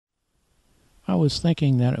I was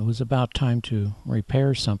thinking that it was about time to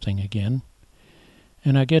repair something again,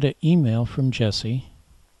 and I get an email from Jesse,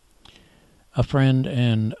 a friend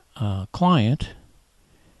and a client,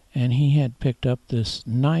 and he had picked up this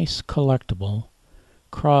nice collectible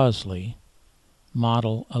Crosley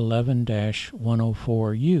model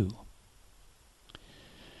 11-104U.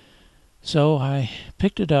 So I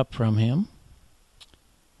picked it up from him,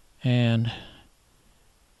 and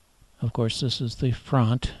of course this is the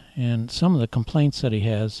front, and some of the complaints that he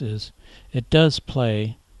has is it does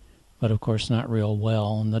play, but of course not real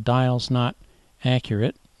well, and the dial's not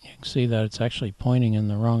accurate. You can see that it's actually pointing in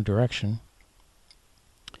the wrong direction.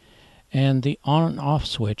 And the on and off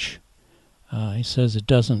switch, he says it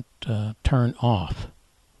doesn't turn off.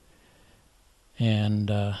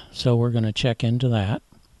 And so we're going to check into that.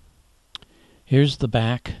 Here's the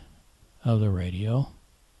back of the radio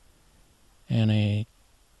and a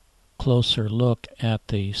closer look at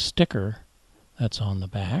the sticker that's on the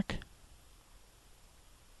back.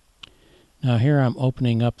 Now here I'm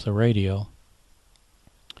opening up the radio,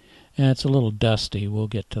 and it's a little dusty. We'll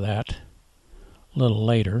get to that a little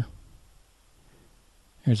later.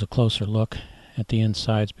 Here's a closer look at the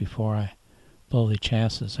insides before I pull the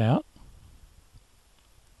chassis out.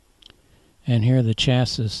 And here the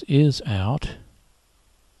chassis is out.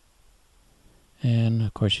 And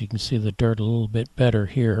of course you can see the dirt a little bit better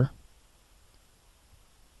here.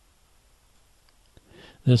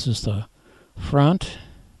 This is the front,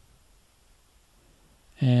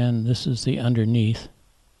 and this is the underneath.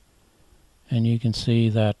 And you can see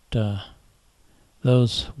that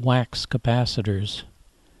those wax capacitors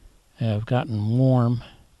have gotten warm,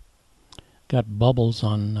 got bubbles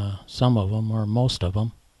on some of them, or most of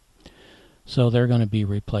them. So they're going to be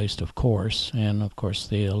replaced, of course, and of course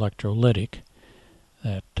the electrolytic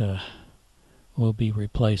that will be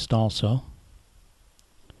replaced also.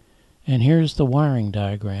 And here's the wiring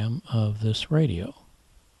diagram of this radio.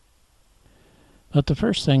 But the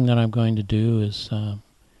first thing that I'm going to do is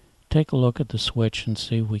take a look at the switch and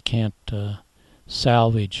see if we can't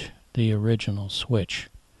salvage the original switch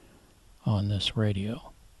on this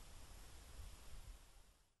radio.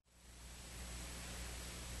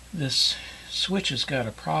 This switch has got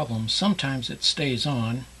a problem. Sometimes it stays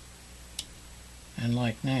on, and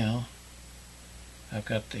like now I've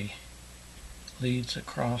got the leads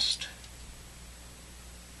across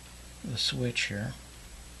the switch here.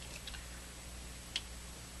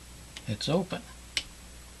 It's open.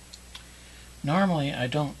 Normally I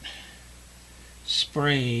don't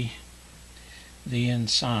spray the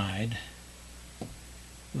inside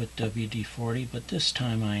with WD-40, but this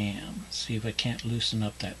time I am. See if I can't loosen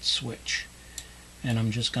up that switch. And I'm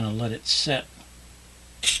just going to let it set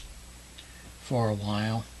for a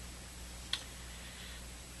while.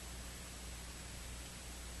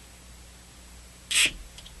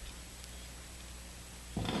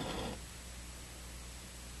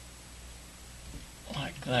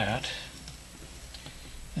 Like that.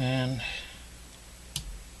 And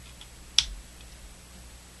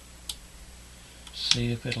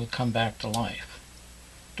see if it'll come back to life.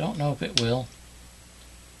 Don't know if it will,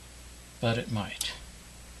 but it might.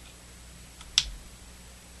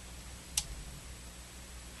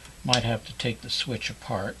 Might have to take the switch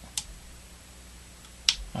apart.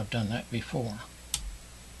 I've done that before.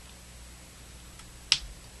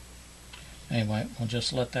 Anyway, we'll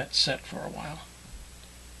just let that set for a while.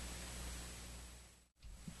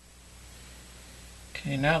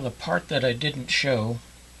 Okay, now the part that I didn't show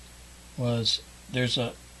was there's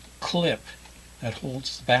a clip that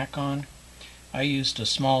holds the back on. I used a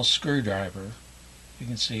small screwdriver. You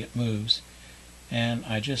can see it moves. And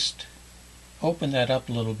I just opened that up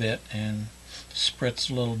a little bit and spritz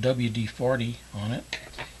a little WD-40 on it.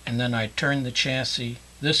 And then I turned the chassis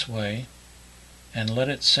this way and let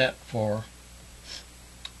it set for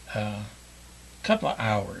a couple of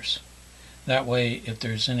hours. That way, if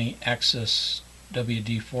there's any excess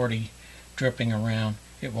WD-40 dripping around,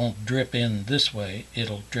 it won't drip in this way,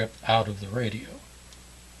 it'll drip out of the radio.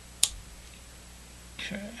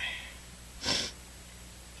 Okay.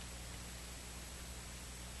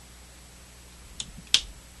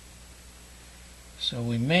 So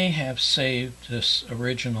we may have saved this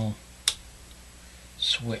original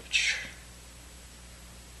switch.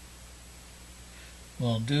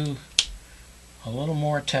 We'll do a little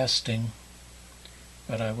more testing,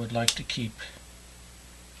 but I would like to keep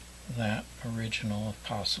that original if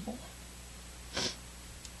possible.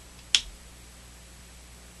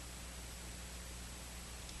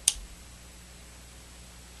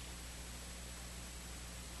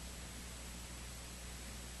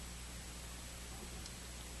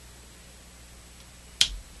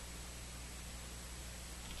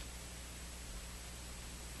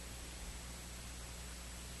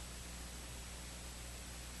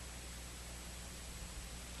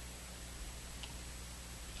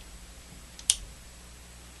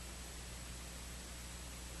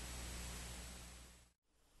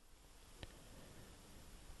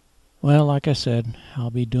 Well, like I said, I'll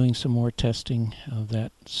be doing some more testing of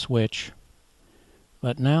that switch.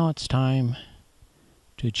 But now it's time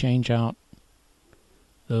to change out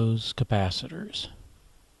those capacitors.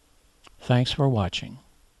 Thanks for watching.